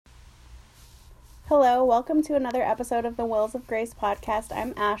Hello, welcome to another episode of the Wills of Grace podcast.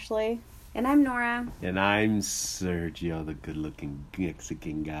 I'm Ashley. And I'm Nora. And I'm Sergio, the good-looking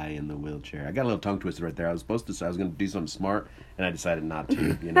Mexican guy in the wheelchair. I got a little tongue twisted right there. I was supposed to say I was going to do something smart, and I decided not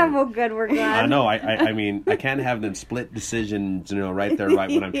to. You know? Well, good, we're glad. I know. I mean, I can't have them split decisions, right there, right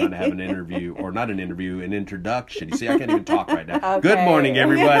when I'm trying to have an interview, or not an interview, an introduction. You see, I can't even talk right now. Okay. Good morning,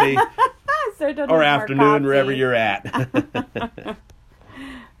 everybody. Or afternoon, wherever you're at.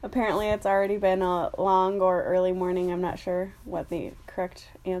 Apparently, it's already been a long or early morning. I'm not sure what the correct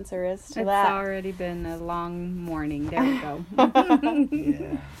answer is to that. It's already been a long morning. There we go.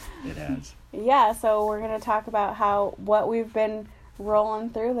 Yeah, it has. Yeah, so we're going to talk about what we've been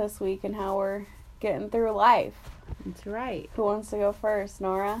rolling through this week and how we're getting through life. That's right. Who wants to go first,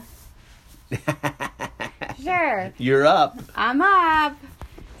 Nora? Sure. You're up. I'm up.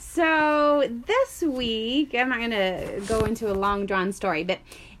 So this week, I'm not going to go into a long drawn story, but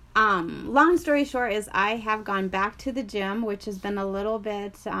long story short is I have gone back to the gym, which has been a little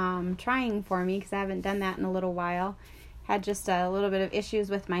bit trying for me because I haven't done that in a little while. Had just a little bit of issues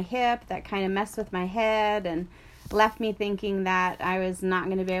with my hip that kind of messed with my head and left me thinking that I was not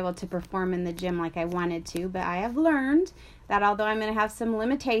going to be able to perform in the gym like I wanted to. But I have learned that although I'm going to have some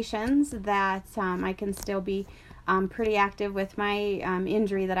limitations, that I can still be pretty active with my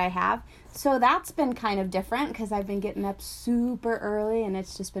injury that I have. So that's been kind of different because I've been getting up super early and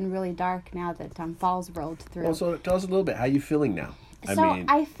it's just been really dark now that fall's rolled through. Well, so tell us a little bit. How you feeling now?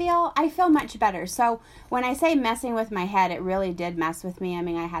 I feel much better. So when I say messing with my head, it really did mess with me. I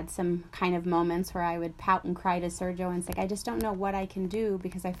mean, I had some kind of moments where I would pout and cry to Sergio and say, I just don't know what I can do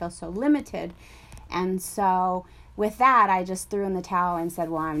because I feel so limited. And so with that, I just threw in the towel and said,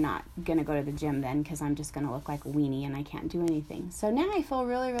 well, I'm not going to go to the gym then because I'm just going to look like a weenie and I can't do anything. So now I feel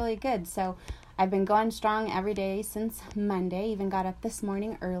really, really good. So I've been going strong every day since Monday. Even got up this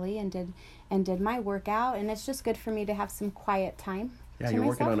morning early and did my workout. And it's just good for me to have some quiet time. Yeah, you're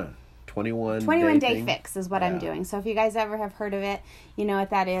myself. working on a 21 day fix is what I'm doing. So if you guys ever have heard of it, you know what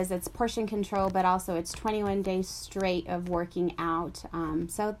that is. It's portion control, but also it's 21 days straight of working out.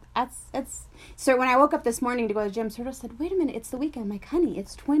 So when I woke up this morning to go to the gym, Sergio said, wait a minute, it's the weekend. I'm like, honey,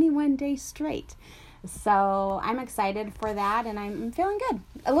 it's 21 days straight. So I'm excited for that, and I'm feeling good.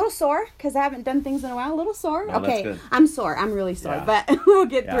 A little sore, because I haven't done things in a while. A little sore. No, okay, that's good. I'm sore. I'm really sore, but we'll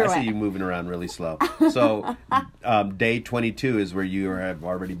get through it. I see you moving around really slow. So day 22 is where you have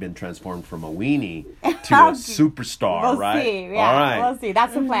already been transformed from a weenie to a superstar, we'll right? See. Yeah, all right. We'll see.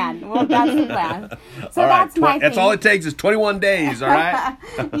 That's the plan. That's the plan. So all right. that's my thing. That's all it takes is 21 days, all right?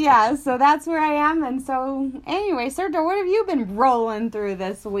 Yeah, so that's where I am. And so anyway, Sergio, what have you been rolling through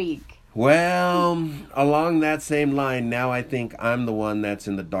this week? Well, along that same line, now I think I'm the one that's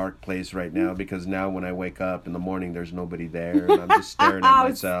in the dark place right now because now when I wake up in the morning, there's nobody there and I'm just staring at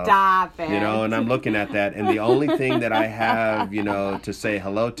myself. Stop it. And I'm looking at that and the only thing that I have, to say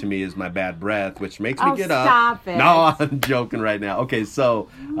hello to me is my bad breath, which makes me get up. Stop it. No, I'm joking right now. Okay, so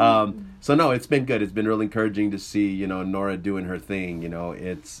no, it's been good. It's been really encouraging to see, Nora doing her thing.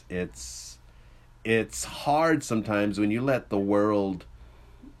 It's hard sometimes when you let the world,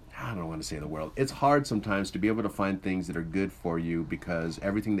 I don't want to say the world. It's hard sometimes to be able to find things that are good for you because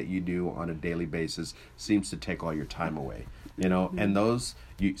everything that you do on a daily basis seems to take all your time away, and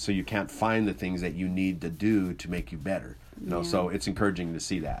so you can't find the things that you need to do to make you better. So it's encouraging to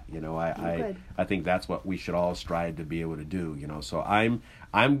see that, I think that's what we should all strive to be able to do, so I'm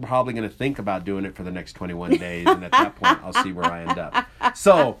probably going to think about doing it for the next 21 days. And at that point, I'll see where I end up.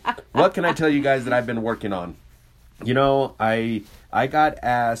 So what can I tell you guys that I've been working on? I got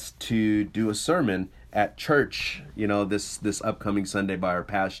asked to do a sermon at church, this upcoming Sunday by our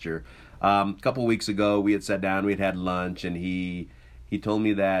pastor. A couple weeks ago, we had sat down, we had lunch, and he told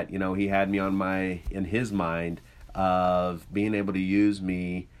me that, he had me in his mind of being able to use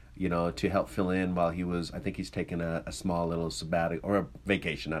me, to help fill in while I think he's taking a small little sabbatical, or a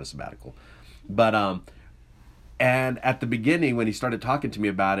vacation, not a sabbatical. But, and at the beginning, when he started talking to me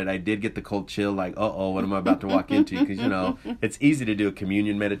about it, I did get the cold chill, like, what am I about to walk into? Because, it's easy to do a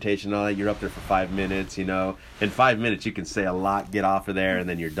communion meditation and all that. You're up there for 5 minutes, In 5 minutes, you can say a lot, get off of there, and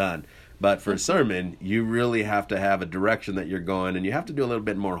then you're done. But for a sermon, you really have to have a direction that you're going, and you have to do a little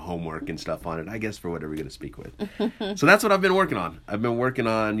bit more homework and stuff on it, I guess, for whatever you're going to speak with. So that's what I've been working on. I've been working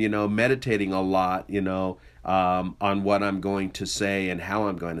on, meditating a lot, on what I'm going to say and how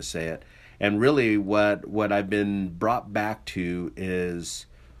I'm going to say it. And really what I've been brought back to is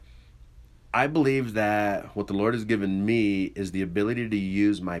I believe that what the Lord has given me is the ability to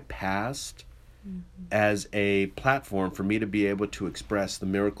use my past as a platform for me to be able to express the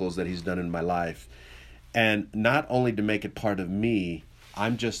miracles that he's done in my life. And not only to make it part of me,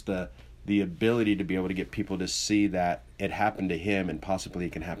 I'm just the the ability to be able to get people to see that it happened to him and possibly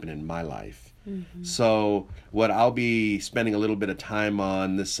it can happen in my life. Mm-hmm. So what I'll be spending a little bit of time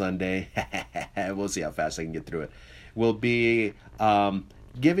on this Sunday, we'll see how fast I can get through it, will be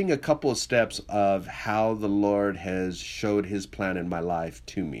giving a couple of steps of how the Lord has showed his plan in my life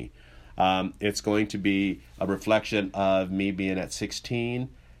to me. It's going to be a reflection of me being at 16,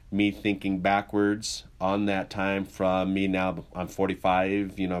 me thinking backwards on that time from me now, I'm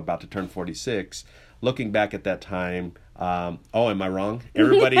 45, about to turn 46, looking back at that time. Am I wrong?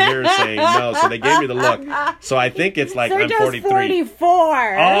 Everybody here is saying no, so they gave me the look. So I think it's like I'm 43.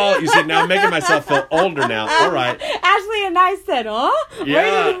 44. Oh, you see, now I'm making myself feel older now. All right. Ashley and I said, huh?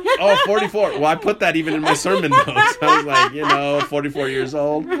 Yeah. 44. Well, I put that even in my sermon notes. I was like, 44 years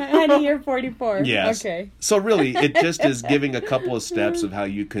old. Honey, you're 44. Yes. Okay. So really, it just is giving a couple of steps of how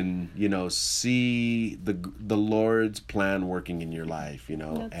you can, see the Lord's plan working in your life,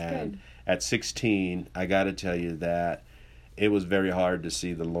 That's and good. At 16, I got to tell you that it was very hard to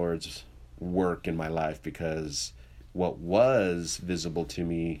see the Lord's work in my life because what was visible to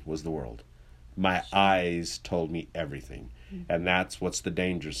me was the world. My eyes told me everything. Mm-hmm. And that's what's the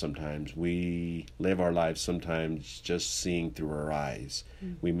danger sometimes. We live our lives sometimes just seeing through our eyes.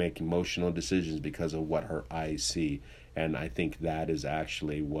 Mm-hmm. We make emotional decisions because of what our eyes see. And I think that is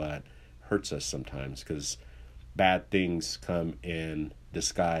actually what hurts us sometimes because bad things come in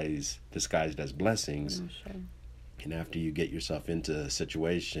disguised as blessings. Oh, sure. And after you get yourself into a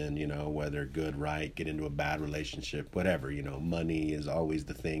situation, whether good, right, get into a bad relationship, whatever, money is always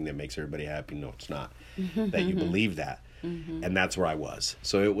the thing that makes everybody happy. No, it's not. That you believe that. Mm-hmm. And that's where I was.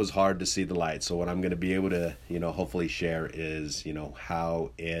 So it was hard to see the light. So what I'm going to be able to, hopefully share is, how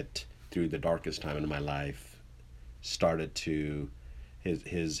it, through the darkest time in my life, started to,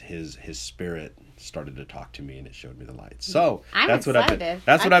 his spirit started to talk to me and it showed me the light. So that's excited.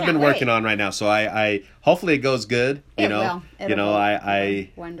 what I've been working on right now. So I hopefully it goes good. Will.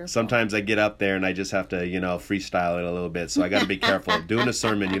 I wonderful. Sometimes I get up there and I just have to, freestyle it a little bit. So I got to be careful. Doing a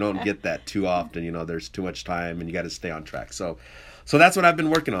sermon, you don't get that too often. There's too much time and you got to stay on track. So that's what I've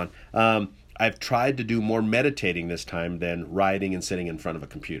been working on. I've tried to do more meditating this time than writing and sitting in front of a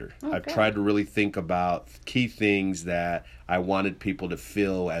computer. I've tried to really think about key things that I wanted people to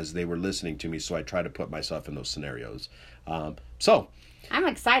feel as they were listening to me, so I try to put myself in those scenarios. I'm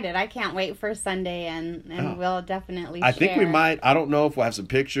excited. I can't wait for Sunday, and we'll definitely I think we might. I don't know if we'll have some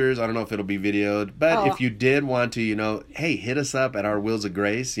pictures. I don't know if it'll be videoed. But if you did want to, hey, hit us up at our Wheels of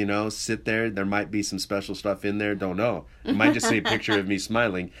Grace, sit there. There might be some special stuff in there. Don't know. You might just see a picture of me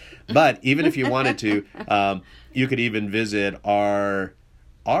smiling. But even if you wanted to, you could even visit our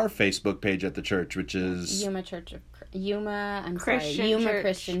Facebook page at the church, which is Yuma Christian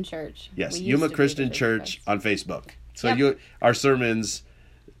Church. Yes, Yuma Christian Church on Facebook. So our sermons,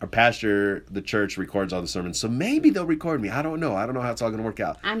 our pastor, the church records all the sermons. So maybe they'll record me. I don't know. I don't know how it's all going to work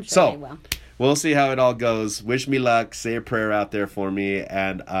out. I'm sure they will. We'll see how it all goes. Wish me luck. Say a prayer out there for me.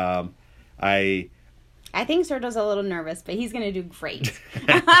 And I think Sergio's a little nervous, but he's going to do great.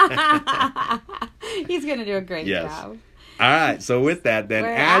 He's going to do a great job. All right. So with that, then,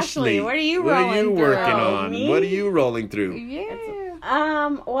 Ashley, what are you working on? Me? What are you rolling through? Yeah.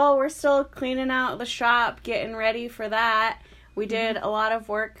 Well, we're still cleaning out the shop, getting ready for that. We did a lot of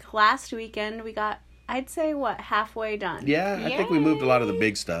work last weekend. We got, I'd say, halfway done. Yeah, I think we moved a lot of the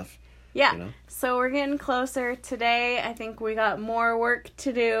big stuff. Yeah. So we're getting closer. Today, I think we got more work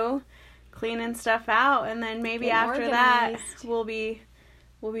to do, cleaning stuff out, and then maybe after that, we'll be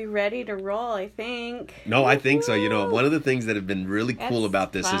ready to roll, I think. No, I think so. One of the things that have been really cool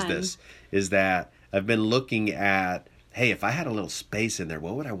about this is that I've been looking at, hey, if I had a little space in there,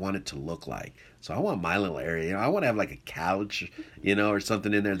 what would I want it to look like? So I want my little area. I want to have like a couch, or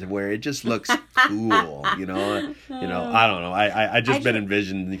something in there where it just looks cool. I don't know. I just been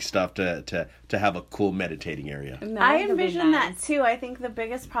envisioning stuff to have a cool meditating area. I envision that too. I think the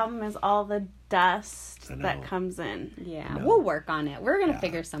biggest problem is all the dust that comes in. Yeah, we'll work on it. We're gonna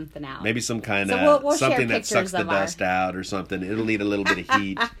figure something out. Maybe some kind of we'll something that sucks the dust out or something. It'll need a little bit of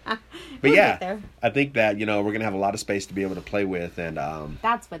heat. But I think that we're gonna have a lot of space to be able to play with, and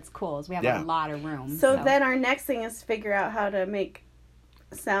that's what's cool is we have a lot of room. So then our next thing is to figure out how to make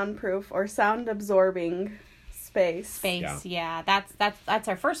soundproof or sound absorbing space. Yeah. That's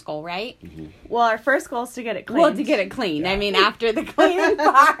our first goal, right? Mm-hmm. Well, our first goal is to get it cleaned. Well, to get it clean. Yeah. I mean, after the cleaning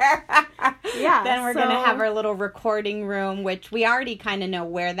part. Then we're going to have our little recording room, which we already kind of know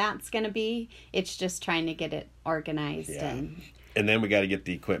where that's going to be. It's just trying to get it organized and And then we got to get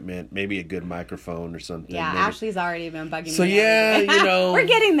the equipment, maybe a good microphone or something. Yeah, maybe. Ashley's already been bugging me. So yeah, we're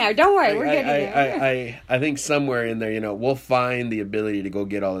getting there. Don't worry, we're getting there. I think somewhere in there, we'll find the ability to go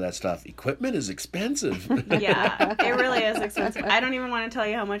get all of that stuff. Equipment is expensive. Yeah, it really is expensive. I don't even want to tell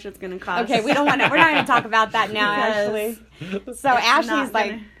you how much it's going to cost. Okay, we're not going to talk about that now, Ashley. So Ashley's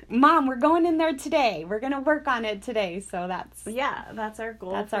like, Mom, we're going in there today. We're going to work on it today. So that's our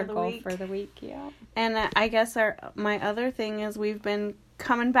goal. That's our goal for the week. Yeah. And I guess my other thing is we've been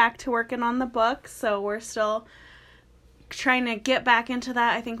coming back to working on the book, so we're still trying to get back into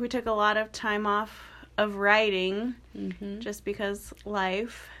that. I think we took a lot of time off of writing just because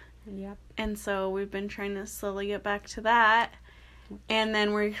life. Yep. And so we've been trying to slowly get back to that. And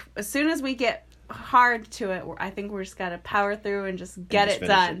then as soon as we get hard to it, I think we're just got to power through and just get it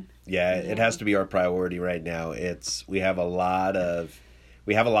done. Yeah, it has to be our priority right now. We have a lot of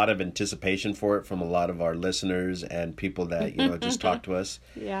anticipation for it from a lot of our listeners and people that just talk to us.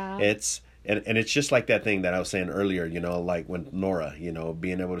 Yeah, and it's just like that thing that I was saying earlier. Like when Nora,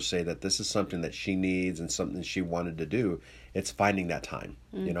 being able to say that this is something that she needs and something she wanted to do. It's finding that time.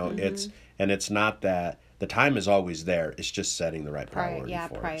 It's not that. The time is always there. It's just setting the right priority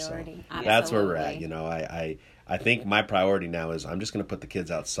for it. So that's where we're at. I think my priority now is I'm just going to put the kids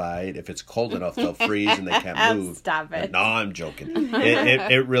outside. If it's cold enough, they'll freeze and they can't move. Stop it. No, I'm joking.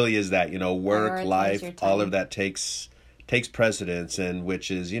 It really is that. Work, life, all of that takes precedence, and which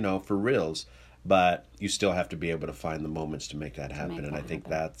is, for reals. But you still have to be able to find the moments to make that happen. And I think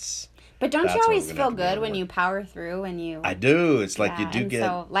that's... But don't you always feel good when you power through and you... I do. It's like you do get...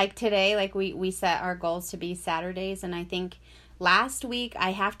 So, like today, like we set our goals to be Saturdays, and I think last week,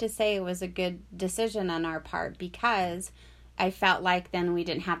 I have to say it was a good decision on our part because I felt like then we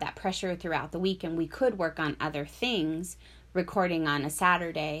didn't have that pressure throughout the week and we could work on other things recording on a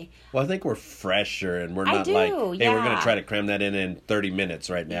Saturday. Well, I think we're fresher and we're not hey, we're going to try to cram that in 30 minutes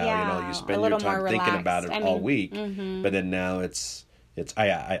right now. Yeah, you spend your time thinking about it all week, but then now it's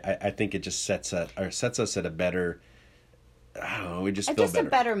I think it just sets us at a better, I don't know, we just feel better. A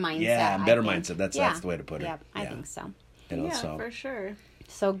better mindset. Yeah, better mindset. That's the way to put it. Yeah, I think so. For sure.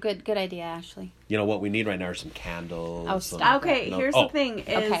 So good idea, Ashley. What we need right now are some candles. Oh, stop. Okay, here's the thing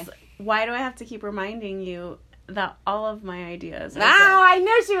is, why do I have to keep reminding you that all of my ideas are good? I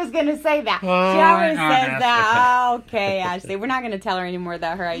knew she was going to say that. She always says that. Okay, Ashley. We're not going to tell her anymore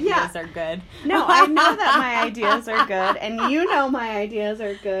that her ideas are good. No, I know that my ideas are good, and my ideas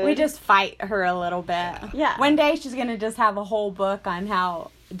are good. We just fight her a little bit. Yeah. One day she's going to just have a whole book on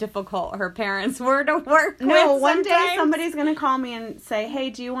how difficult her parents were to work with. No, one day somebody's going to call me and say, hey,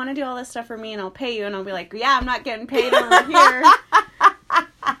 do you want to do all this stuff for me and I'll pay you? And I'll be like, yeah, I'm not getting paid over here.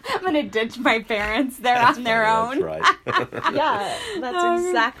 I'm going to ditch my parents. They're on their own. That's right. Yeah, that's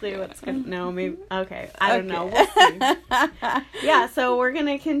exactly what's going to... No, maybe... Okay, I don't know. We'll see. Yeah, so we're going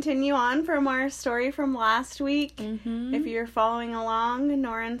to continue on from our story from last week. If you're following along,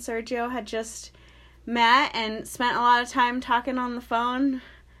 Norah and Sergio had just met and spent a lot of time talking on the phone.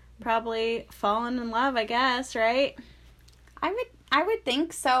 Probably fallen in love, I guess, right? I would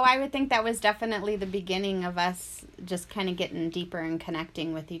think so. I would think that was definitely the beginning of us just kind of getting deeper and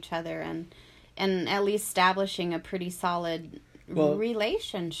connecting with each other and at least establishing a pretty solid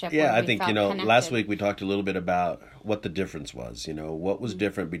relationship. Yeah, I think, last week we talked a little bit about what the difference was, what was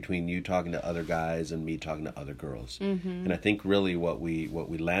different between you talking to other guys and me talking to other girls. And I think really what we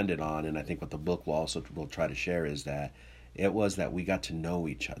landed on, and I think what the book will try to share is that it was that we got to know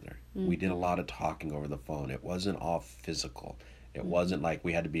each other. We did a lot of talking over the phone. It wasn't all physical. It wasn't like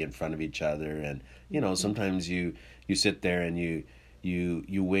we had to be in front of each other. And, sometimes you sit there and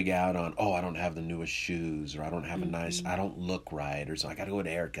you wig out on, I don't have the newest shoes, or I don't have I don't look right, or so I got to go to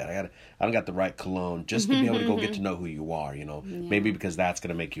a haircut. I don't got the right cologne, just to be able to go get to know who you are, maybe because that's going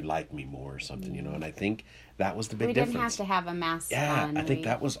to make you like me more or something, and I think that was the big difference. We didn't have to have a mask on. I think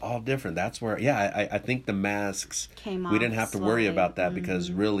that was all different. That's where, I think the masks, came off we didn't have to worry about that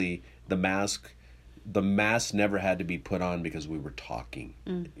because really the mask never had to be put on because we were talking,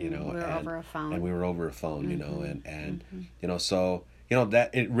 we were over a phone. And we were over a phone, so, that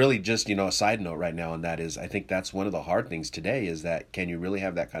it really just, a side note right now, and that is, I think that's one of the hard things today is that can you really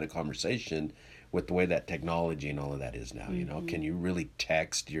have that kind of conversation with the way that technology and all of that is now, Can you really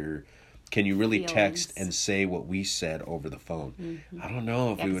text text and say what we said over the phone? I don't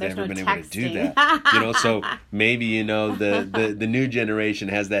know if we would ever been able to do that. So maybe, the new generation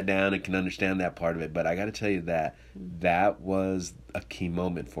has that down and can understand that part of it. But I got to tell you that was a key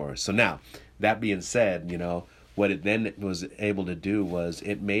moment for us. So now, that being said, what it then was able to do was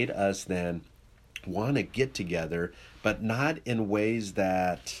it made us then want to get together, but not in ways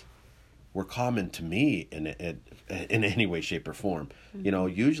that were common to me in any way, shape, or form.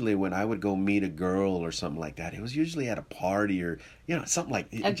 Usually when I would go meet a girl or something like that, it was usually at a party or, something like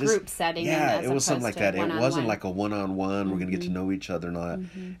a group setting. Yeah, it was something like that. It wasn't like a one-on-one. We're going to get to know each other and all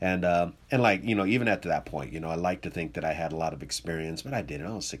that. And like, even at that point, I like to think that I had a lot of experience, but I didn't.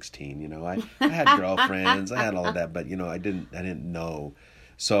 I was 16, I had girlfriends, I had all of that, but, I didn't know.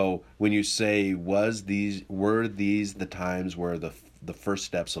 So when you say, were these the times where the first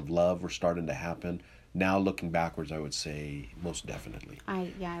steps of love were starting to happen? Now looking backwards, I would say most definitely.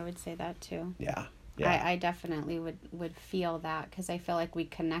 I would say that too. Yeah. I definitely would feel that, because I feel like we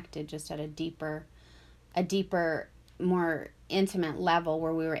connected just at a deeper, more intimate level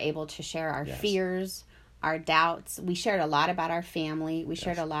where we were able to share our fears, our doubts. We shared a lot about our family. We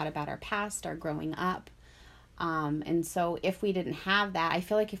shared a lot about our past, our growing up. And so if we didn't have that, I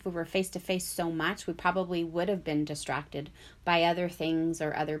feel like if we were face to face so much, we probably would have been distracted by other things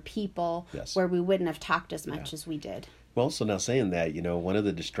or other people where we wouldn't have talked as much as we did. Well, so now saying that, one of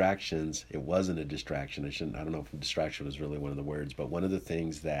the distractions, it wasn't a distraction. I don't know if distraction was really one of the words, but one of the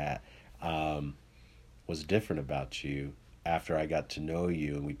things that was different about you after I got to know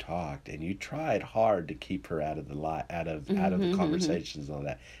you and we talked, and you tried hard to keep her out of the conversations and all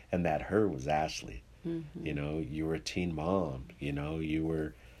that, and that her was Ashley. You were a teen mom. You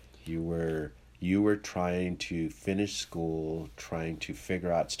were trying to finish school, trying to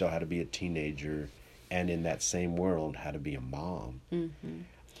figure out still how to be a teenager, and in that same world, how to be a mom.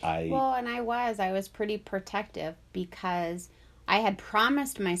 I was pretty protective, because I had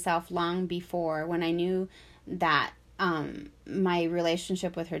promised myself long before, when I knew that my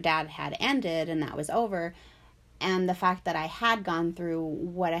relationship with her dad had ended and that was over. And the fact that I had gone through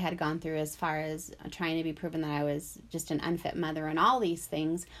what I had gone through as far as trying to be proven that I was just an unfit mother and all these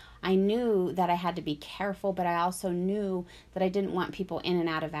things, I knew that I had to be careful, but I also knew that I didn't want people in and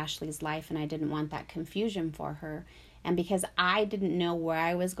out of Ashley's life, and I didn't want that confusion for her. And because I didn't know where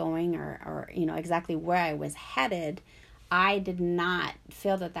I was going or exactly where I was headed, I did not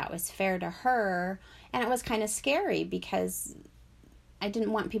feel that was fair to her. And it was kind of scary, because I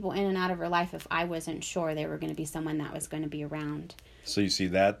didn't want people in and out of her life if I wasn't sure they were going to be someone that was going to be around. So you see,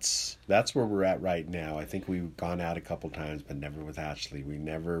 that's where we're at right now. I think we've gone out a couple times, but never with Ashley. We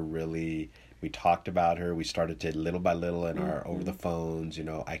talked about her. We started to little by little in our over the phones.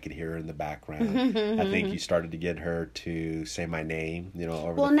 I could hear her in the background. I think you started to get her to say my name. Over the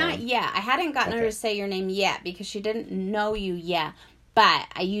phone. Well, not yet. I hadn't gotten her to say your name yet, because she didn't know you yet. But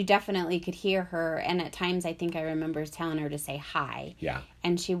you definitely could hear her, and at times I think I remember telling her to say hi. Yeah.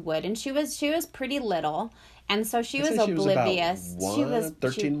 And she would, and she was pretty little, and so she was oblivious. She was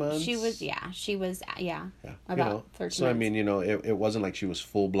 13 months. She was about 13. So months. I mean, it wasn't like she was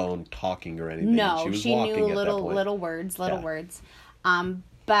full blown talking or anything. No, she knew little words.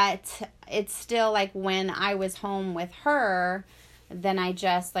 But it's still like when I was home with her, then I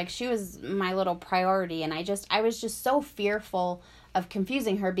just she was my little priority, and I was just so fearful of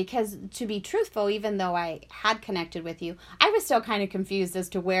confusing her, because to be truthful, even though I had connected with you, I was still kind of confused as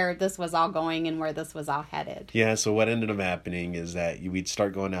to where this was all going and where this was all headed. Yeah, so what ended up happening is that we'd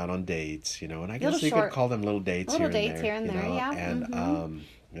start going out on dates, and I guess you could call them little dates here and there. Yeah. And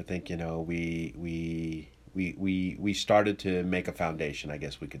I think, we started to make a foundation, I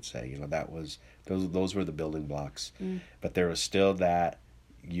guess we could say. Those were the building blocks. But there was still that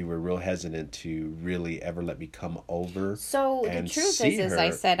you were real hesitant to really ever let me come over. So the truth is I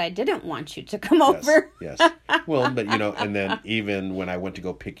said I didn't want you to come over. Yes. Well, but and then even when I went to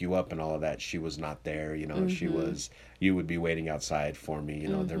go pick you up and all of that, she was not there. You would be waiting outside for me.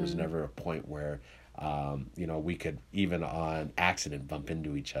 There was never a point where we could even on accident bump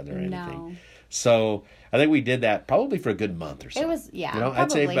into each other or anything. No. So I think we did that probably for a good month or so. It was,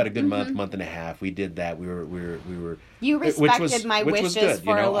 I'd say about a good month and a half. We did that. We were. You respected my wishes was good.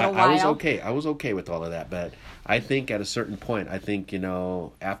 For a little while. I was okay with all of that, but I think at a certain point,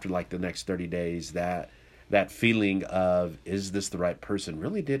 after like the next 30 days, that feeling of, is this the right person,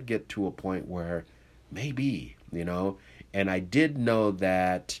 really did get to a point where maybe, and I did know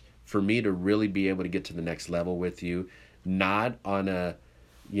that for me to really be able to get to the next level with you, not on a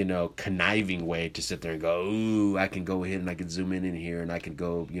conniving way to sit there and go, ooh, I can go ahead and I can zoom in here and I can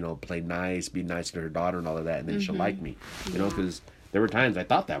go, play nice, be nice to her daughter and all of that, and then she'll like me, because there were times I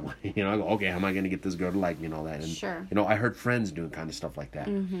thought that way, I go, okay, how am I going to get this girl to like me and all that, and sure. I heard friends doing kind of stuff like that.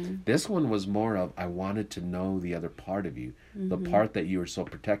 This one was more of, I wanted to know the other part of you, the part that you were so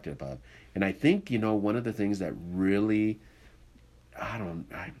protective of, and I think, one of the things that really, I don't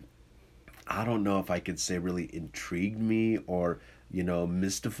know if I could say really intrigued me or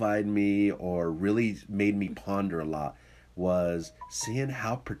mystified me or really made me ponder a lot was seeing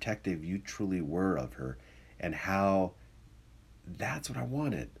how protective you truly were of her, and how that's what I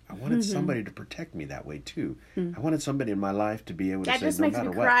wanted. I wanted somebody to protect me that way too. I wanted somebody in my life to be able to say, no matter what. That just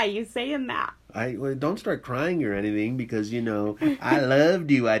makes me cry, you saying that. Well, don't start crying or anything, because, I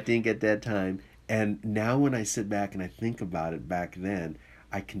loved you, I think, at that time. And now when I sit back and I think about it back then,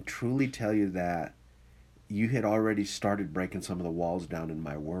 I can truly tell you that you had already started breaking some of the walls down in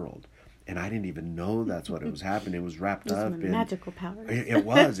my world. And I didn't even know that's what it was happening. It was wrapped up in magical power. It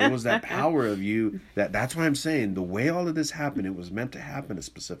was that power of you. That's why I'm saying the way all of this happened, it was meant to happen a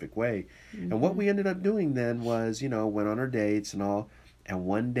specific way. Mm-hmm. And what we ended up doing then was, went on our dates and all. And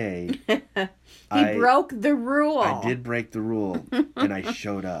one day, he broke the rule. I did break the rule, and I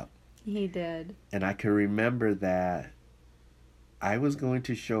showed up. He did. And I can remember that I was going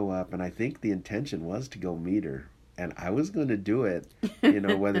to show up, and I think the intention was to go meet her. And I was going to do it,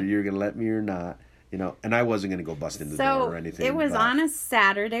 whether you're going to let me or not, and I wasn't going to go bust in the door or anything. It was on a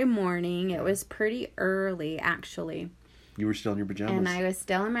Saturday morning. It was pretty early, actually. You were still in your pajamas? And I was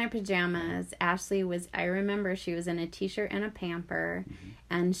still in my pajamas. Ashley I remember she was in a t-shirt and a pamper. Mm-hmm.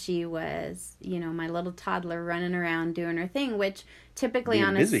 And she was, my little toddler running around doing her thing, which typically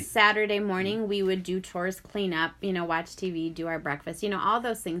on a Saturday morning, we would do chores, clean up, watch TV, do our breakfast, all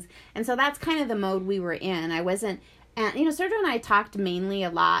those things. And so that's kind of the mode we were in. I wasn't, and, Sergio and I talked mainly a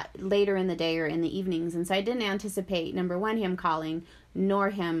lot later in the day or in the evenings. And so I didn't anticipate, number one, him calling, nor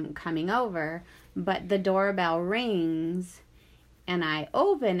him coming over. But the doorbell rings, and I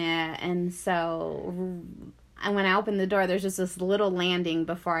open it, and so when I open the door, there's just this little landing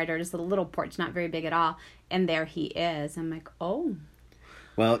before our door, just a little porch, not very big at all, and there he is. I'm like, oh.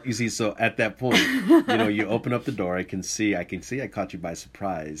 Well, you see, so at that point, you open up the door, I can see I caught you by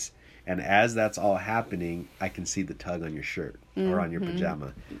surprise. And as that's all happening, I can see the tug on your shirt or on your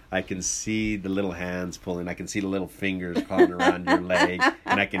pajama. I can see the little hands pulling. I can see the little fingers crawling around your leg.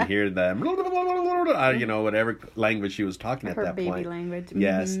 And I can hear the, whatever language she was talking at that point. Her baby language.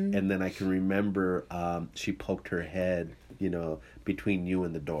 Yes. And then I can remember she poked her head, between you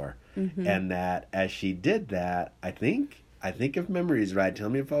and the door. Mm-hmm. And that as she did that, I think if memory is right, tell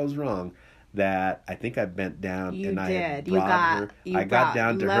me if I was wrong, that I think I bent down and I got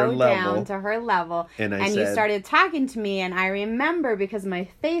down to her level. And I said, you started talking to me, and I remember because my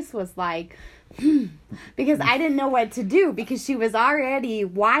face was like, because I didn't know what to do, because she was already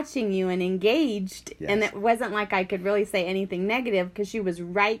watching you and engaged. Yes. And it wasn't like I could really say anything negative because she was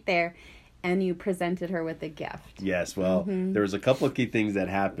right there. And you presented her with a gift. Yes, well, there was a couple of key things that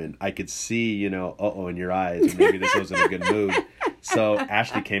happened. I could see, in your eyes, and maybe this wasn't a good mood. So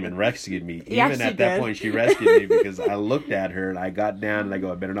Ashley came and rescued me. Even at that point, she rescued me because I looked at her and I got down and I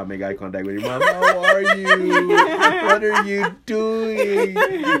go, I better not make eye contact with you, Mom. How are you? What are you doing?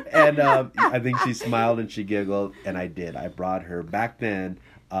 And I think she smiled and she giggled, and I did. I brought her back then.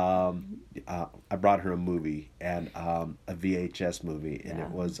 I brought her a movie, and a VHS movie, and it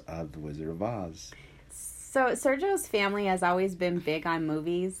was The Wizard of Oz. So Sergio's family has always been big on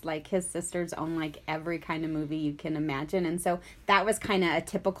movies. Like, his sisters own, like, every kind of movie you can imagine. And so that was kind of a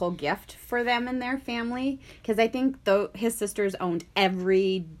typical gift for them and their family. Because I think his sisters owned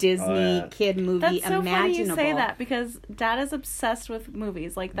every Disney kid movie imaginable. That's so funny you say that, because Dad is obsessed with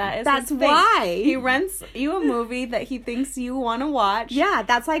movies. Like, that's his thing. Why. He rents you a movie that he thinks you want to watch. Yeah,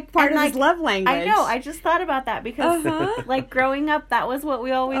 that's, like, part of his love language. I know. I just thought about that because, like, growing up, that was what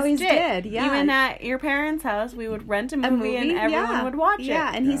we always did. Yeah. Even at your parents' house, we would rent a movie and everyone would watch it.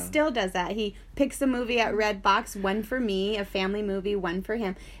 Yeah, and he still does that. He picks a movie at Redbox, one for me, a family movie, one for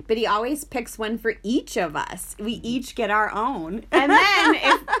him. But he always picks one for each of us. We each get our own. And then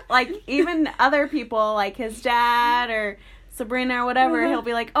if, like, even other people, like his dad or Sabrina or whatever, he'll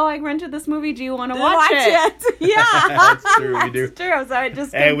be like, oh, I rented this movie. Do you want to watch it? Yeah. That's true. We do. That's true. So it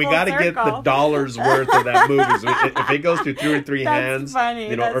just we got to get the dollar's worth of that movie. So if it goes through 2 or 3 hands,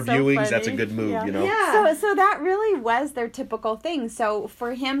 funny. Or viewings, that's a good move, Yeah. So that really was their typical thing. So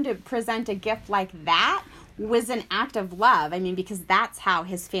for him to present a gift like that was an act of love. I mean, because that's how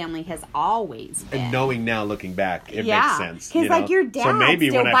his family has always been. And knowing now, looking back, it makes sense. Because, like, your dad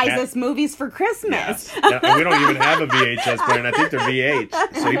still buys us movies for Christmas. Yes. And we don't even have a VHS player, and I think they're VH.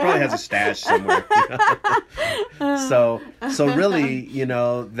 So he probably has a stash somewhere. So really,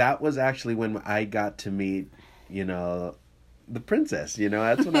 that was actually when I got to meet, the princess.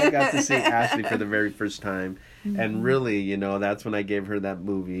 That's when I got to see Ashley for the very first time. Mm-hmm. And really, that's when I gave her that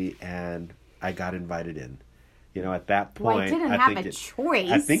movie, and I got invited in. At that point, I didn't have a choice.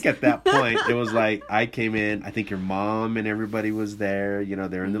 I think at that point, it was like, I came in, I think your mom and everybody was there,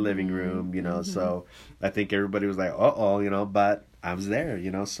 they're in the living room, so I think everybody was like, but I was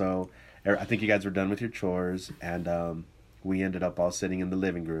there, so I think you guys were done with your chores, and we ended up all sitting in the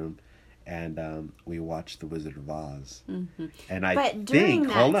living room, and we watched The Wizard of Oz. Mm-hmm. And I think,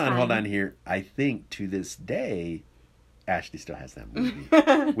 hold on here, I think to this day, Ashley still has that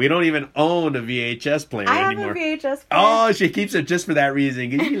movie. We don't even own a VHS player anymore. I have a VHS player. Oh, she keeps it just for that reason.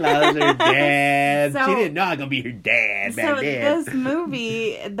 Because she loves her dad. She didn't know I was going to be her dad back then. This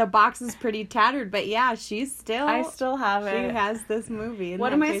movie, the box is pretty tattered, but yeah, I still have it. She has this movie.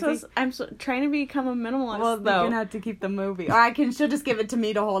 What am I supposed... I'm trying to become a minimalist, well, though. You're going to have to keep the movie. Or she'll just give it to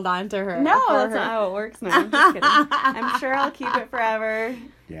me to hold on to her. No, that's not how it works. No, I'm just kidding. I'm sure I'll keep it forever.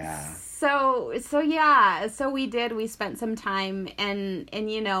 Yeah. So we spent some time and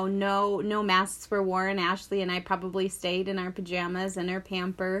no masks were worn. Ashley and I probably stayed in our pajamas and our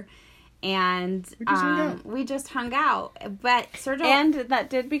pamper, and we just hung out. But Sergio, and that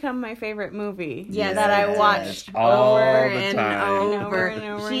did become my favorite movie. Yes, that I watched over and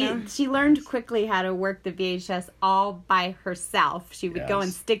over. She learned quickly how to work the VHS all by herself. She would go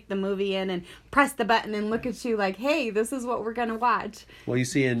and stick the movie in and press the button and look at you like, hey, this is what we're gonna watch. Well, you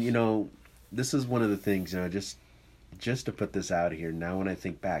see, and this is one of the things, just to put this out here. Now, when I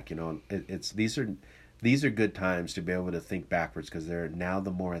think back, these are good times to be able to think backwards, because now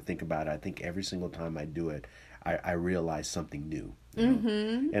the more I think about it, I think every single time I do it, I realize something new.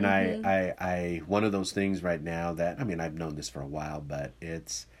 And I one of those things right now that, I've known this for a while, but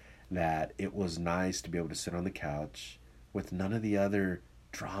it's that it was nice to be able to sit on the couch with none of the other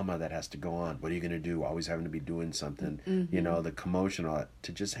drama that has to go on. What are you going to do? Always having to be doing something, the commotion, all that,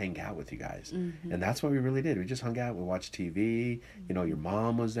 to just hang out with you guys. And that's what we really did. We just hung out. We watched TV. Your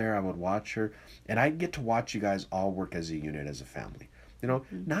mom was there. I would watch her. And I'd get to watch you guys all work as a unit, as a family.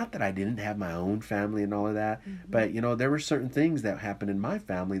 Not that I didn't have my own family and all of that, but, there were certain things that happened in my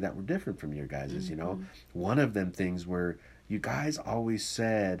family that were different from your guys's, One of them things were, you guys always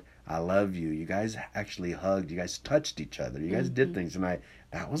said, I love you. You guys actually hugged. You guys touched each other. You guys did things. And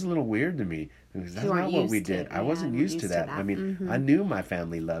that was a little weird to me, because that's not what we did. I wasn't used to that. I knew my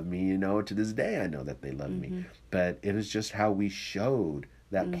family loved me, to this day I know that they love me. But it was just how we showed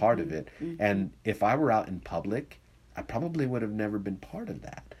that part of it. And if I were out in public, I probably would have never been part of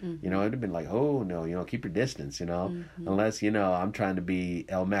that. It would have been like, oh, no, keep your distance, unless, I'm trying to be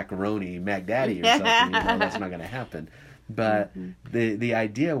El Macaroni, Mac Daddy or something, that's not going to happen. But the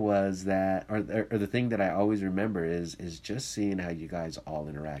idea was that, or the thing that I always remember is just seeing how you guys all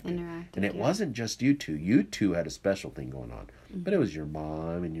interacted. And it wasn't just you two. You two had a special thing going on. But it was your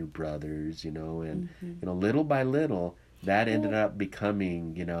mom and your brothers, and, little by little, that ended up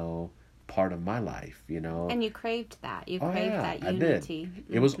becoming, part of my life, And you craved that. You craved that unity. I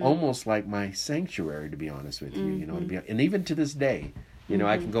did. It was almost like my sanctuary, to be honest with you, and even to this day,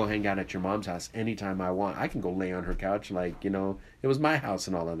 I can go hang out at your mom's house anytime I want. I can go lay on her couch like, it was my house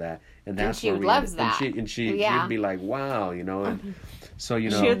and all of that. And that's where we loves that. And she'd be like, wow, and so, She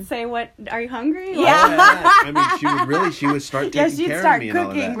would say, "What, are you hungry?" Yeah. She would start taking care of me and all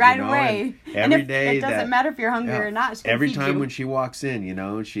of that. Yes, she'd start cooking right away. Every day. It doesn't matter if you're hungry or not. Every time when she walks in,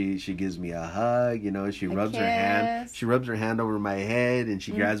 she gives me a hug, she rubs her hand. She rubs her hand over my head, and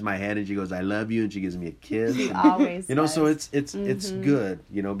she grabs my head and she goes, "I love you," and she gives me a kiss. She always does. So it's good,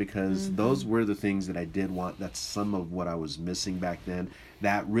 because those were the things that I did want. That's some of what I was missing back then.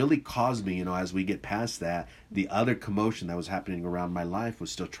 That really caused me, as we get past that, the other commotion that was happening around my life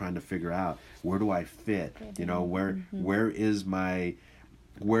was still trying to figure out, where do I fit? Where does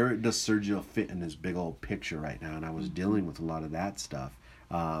Sergio fit in this big old picture right now? And I was dealing with a lot of that stuff,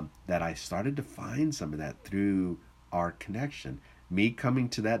 that I started to find some of that through our connection. Me coming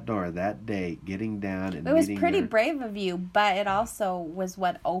to that door that day, getting down and meeting her. It was pretty brave of you, but it also was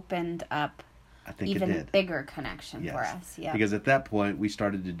what opened up I think even it did. Bigger connection for us. Yeah. Because at that point, we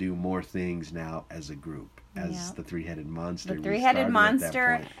started to do more things now as a group, as the Three-Headed Monster. The Three-Headed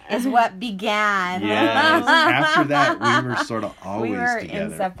Monster is what began. Yes. After that, we were sort of always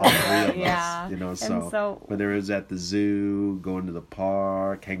together. Inseparable. All three of us. So whether it was at the zoo, going to the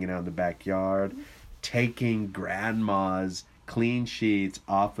park, hanging out in the backyard, taking grandma's clean sheets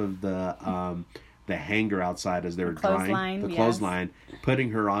off of the hanger outside as they were drying, the clothesline, putting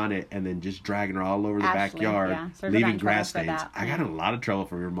her on it, and then just dragging her all over the backyard, leaving grass stains. I got in a lot of trouble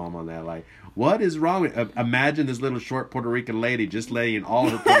from your mom on that. Like, what is wrong with... imagine this little short Puerto Rican lady just laying all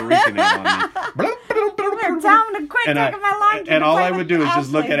her Puerto Rican in on me. Tell him to quit taking my laundry. And all I would do is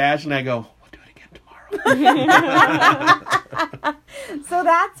just look at Ash and I go, we'll do it again tomorrow. So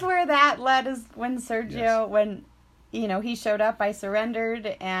that's where that led us when Sergio, when he showed up, I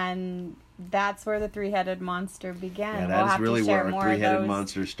surrendered, and that's where the Three-Headed Monster began. Yeah, that's really where our Three-Headed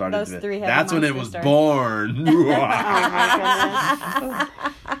Monster started. That's when it was born.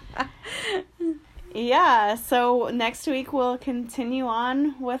 Yeah, so next week we'll continue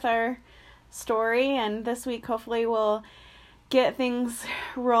on with our story, and this week hopefully we'll get things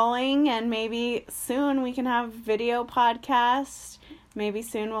rolling, and maybe soon we can have video podcast. Maybe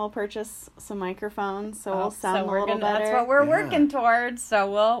soon we'll purchase some microphones, so we'll sound a little better. That's what we're working towards, so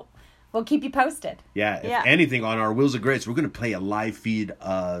we'll keep you posted. Yeah, if anything, on our Wheels of Grace, we're going to play a live feed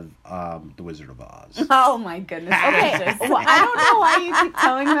of The Wizard of Oz. Oh, my goodness. Okay, well, I don't know why you keep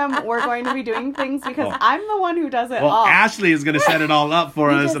telling them we're going to be doing things, because I'm the one who does it all. Ashley is going to set it all up for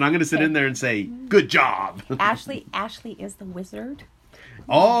us, and I'm going to sit in there and say, good job. Ashley is the wizard.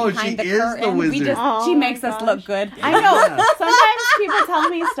 Oh, she is the wizard. She makes us look good. I know. Sometimes people tell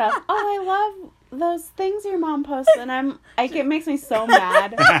me stuff. Oh, I love those things your mom posts, and it makes me so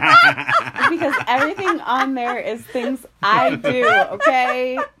mad because everything on there is things I do.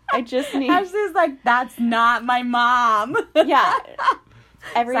 Okay, I just need. Ashley's like, that's not my mom. Yeah.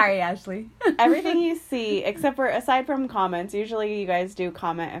 Sorry, Ashley. Everything you see, aside from comments, usually you guys do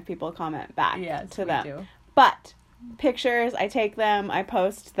comment if people comment back to them. Do. But pictures, I take them, I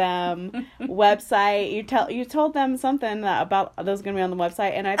post them. Website, you told them something about those going to be on the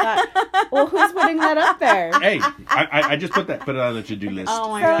website, and I thought, well, who's putting that up there? Hey, I just put it on the to-do list.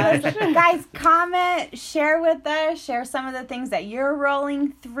 Oh my gosh. Guys, comment, share with us, share some of the things that you're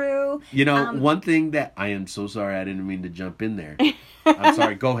rolling through. You know, one thing that I am so sorry, I didn't mean to jump in there. I'm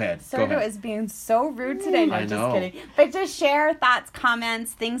sorry, go ahead. Sergio is being so rude today. No, just kidding. But just share thoughts,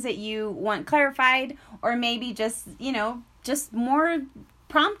 comments, things that you want clarified, or maybe just, just more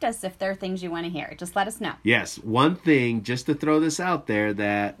prompt us if there are things you want to hear. Just let us know. Yes, one thing, just to throw this out there,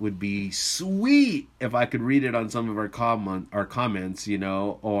 that would be sweet if I could read it on some of our comments,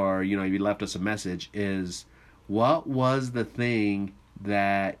 or, you left us a message, is what was the thing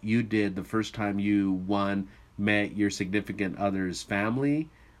that you did the first time you met your significant other's family,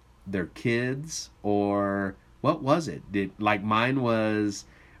 their kids, or what was it? Mine was,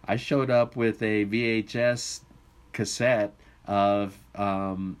 I showed up with a VHS cassette of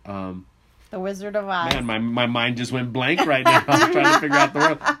The Wizard of Oz. Man, my mind just went blank right now. I'm trying to figure out the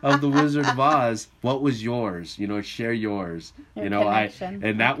word of The Wizard of Oz. What was yours? Share yours.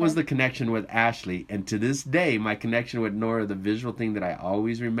 Connection. That was the connection with Ashley. And to this day, my connection with Norah, the visual thing that I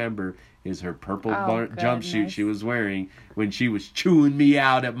always remember is her purple jumpsuit she was wearing when she was chewing me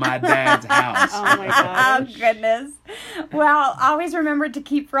out at my dad's house. Oh my gosh. Oh goodness. Well, always remember to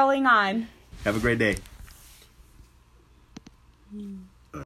keep rolling on. Have a great day.